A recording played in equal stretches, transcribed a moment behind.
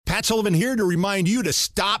Matt Sullivan here to remind you to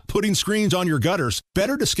stop putting screens on your gutters.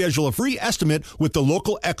 Better to schedule a free estimate with the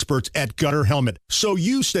local experts at Gutter Helmet so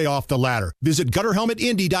you stay off the ladder. Visit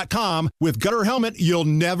GutterHelmetIndy.com. With Gutter Helmet, you'll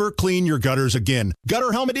never clean your gutters again.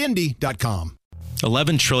 GutterHelmetIndy.com.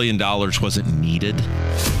 $11 trillion wasn't needed.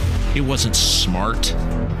 It wasn't smart.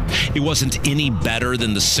 It wasn't any better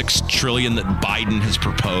than the $6 trillion that Biden has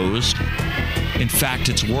proposed. In fact,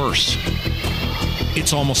 it's worse.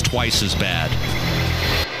 It's almost twice as bad.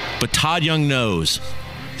 But Todd Young knows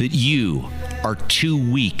that you are too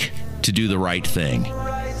weak to do the right thing.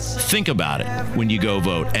 Think about it when you go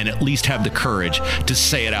vote and at least have the courage to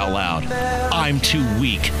say it out loud. I'm too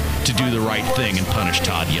weak to do the right thing and punish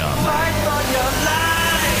Todd Young. Wow.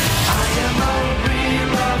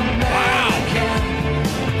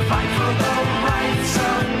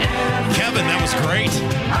 Kevin, that was great.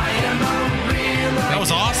 That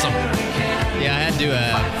was awesome. Yeah, I had to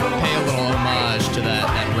pay a little homage to that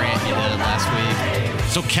rant you did last week.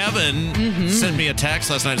 So Kevin sent me a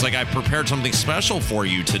text last night. It's like, I prepared something special for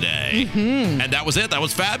you today. And that was it. That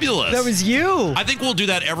was fabulous. That was you. I think we'll do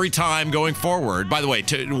that every time going forward. By the way,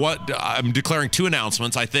 I'm declaring two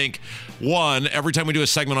announcements. I think, one, every time we do a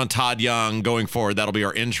segment on Todd Young going forward, that'll be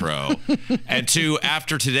our intro. And two,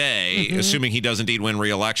 after today, assuming he does indeed win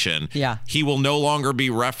re-election, he will no longer be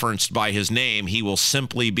referenced by his name. He will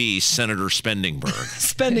simply be Senator Spendingburg.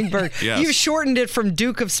 Spendingburg. Yes. You shortened it from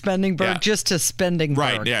Duke of Spendingburg just to Spendingburg.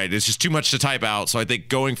 Right, yeah, it's just too much to type out. So I think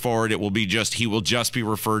going forward, he will just be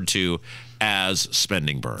referred to as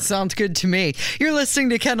Spendingburg. Sounds good to me. You're listening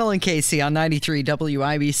to Kendall and Casey on 93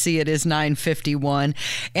 WIBC. It is 9:51.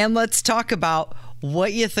 And let's talk about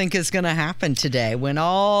what you think is going to happen today when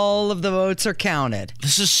all of the votes are counted.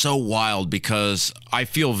 This is so wild because I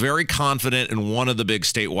feel very confident in one of the big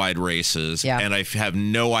statewide races, and I have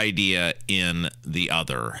no idea in the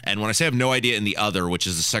other. And when I say I have no idea in the other, which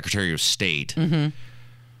is the Secretary of State,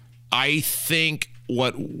 I think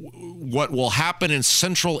what will happen in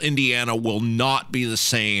central Indiana will not be the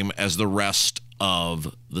same as the rest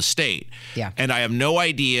of the state. Yeah. And I have no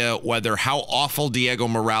idea whether how awful Diego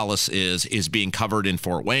Morales is being covered in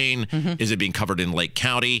Fort Wayne. Is it being covered in Lake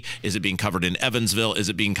County? Is it being covered in Evansville? Is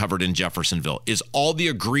it being covered in Jeffersonville? Is all the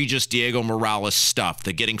egregious Diego Morales stuff,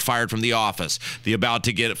 the getting fired from the office, the about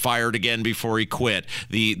to get fired again before he quit,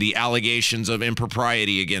 the allegations of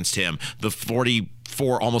impropriety against him, the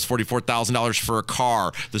almost $44,000 for a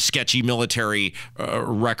car, the sketchy military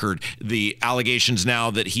record, the allegations now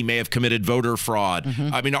that he may have committed voter fraud.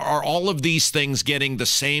 I mean, are all of these things getting the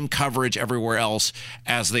same coverage everywhere else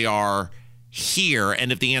as they are here?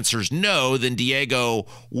 And if the answer is no, then Diego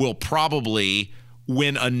will probably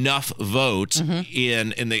win enough votes at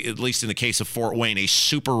least in the case of Fort Wayne, a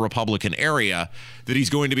super Republican area, that he's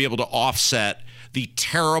going to be able to offset the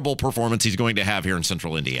terrible performance he's going to have here in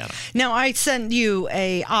central Indiana. Now, I sent you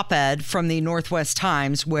a op-ed from the Northwest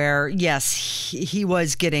Times where, yes, he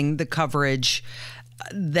was getting the coverage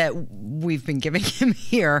that we've been giving him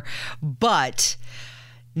here, but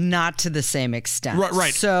not to the same extent.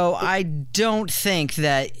 Right. So I don't think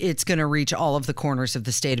that it's going to reach all of the corners of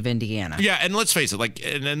the state of Indiana. Yeah, and let's face it,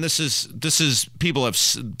 and this is people have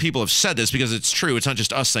said this because it's true. It's not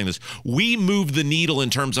just us saying this. We move the needle in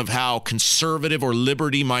terms of how conservative or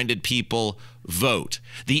liberty-minded people vote.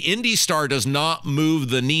 The Indy Star does not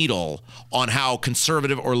move the needle on how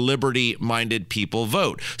conservative or liberty-minded people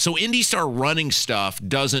vote. So Indy Star running stuff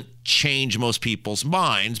doesn't change most people's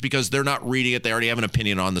minds because they're not reading it. They already have an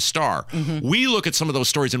opinion on the Star. We look at some of those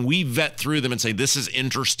stories and we vet through them and say, this is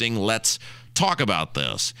interesting. Let's talk about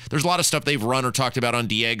this. There's a lot of stuff they've run or talked about on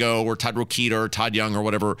Diego or Todd Rokita or Todd Young or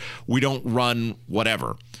whatever. We don't run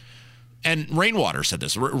whatever. And Rainwater said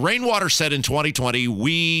this. Rainwater said in 2020,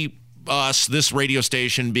 this radio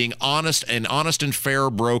station, being honest and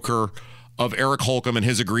fair broker of Eric Holcomb and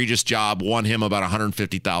his egregious job, won him about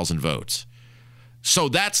 150,000 votes. So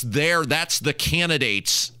that's the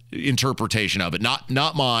candidate's interpretation of it,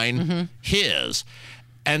 not mine, his.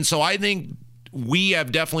 And so I think we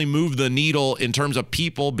have definitely moved the needle in terms of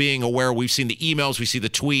people being aware. We've seen the emails, we see the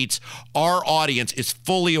tweets. Our audience is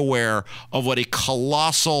fully aware of what a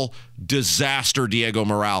colossal disaster Diego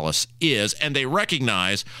Morales is, and they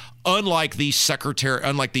recognize, unlike the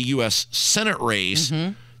U.S. Senate race,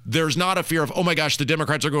 there's not a fear of, oh my gosh, the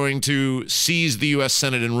Democrats are going to seize the U.S.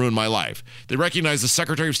 Senate and ruin my life. They recognize the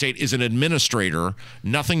Secretary of State is an administrator,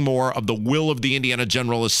 nothing more, of the will of the Indiana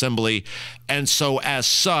General Assembly. And so as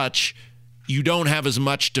such, you don't have as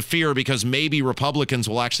much to fear because maybe Republicans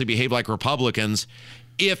will actually behave like Republicans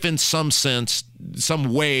if in some sense,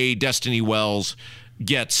 some way, Destiny Wells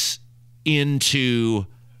gets into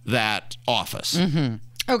that office.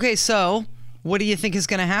 Okay, so What do you think is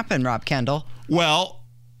going to happen, Rob Kendall? Well,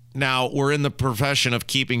 now we're in the profession of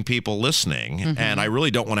keeping people listening, and I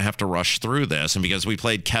really don't want to have to rush through this. And because we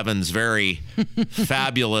played Kevin's very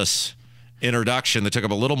fabulous introduction that took up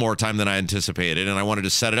a little more time than I anticipated, and I wanted to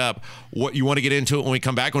set it up. What you want to get into it when we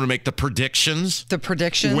come back? I want to make the predictions. The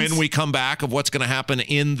predictions? When we come back of what's going to happen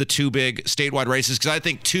in the two big statewide races, because I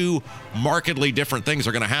think two markedly different things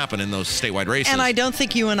are going to happen in those statewide races. And I don't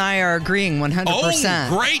think you and I are agreeing 100%.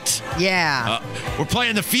 Oh, great. Yeah. We're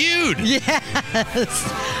playing the feud.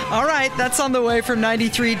 Yes. All right, that's on the way from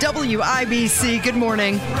 93 WIBC. Good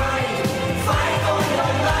morning.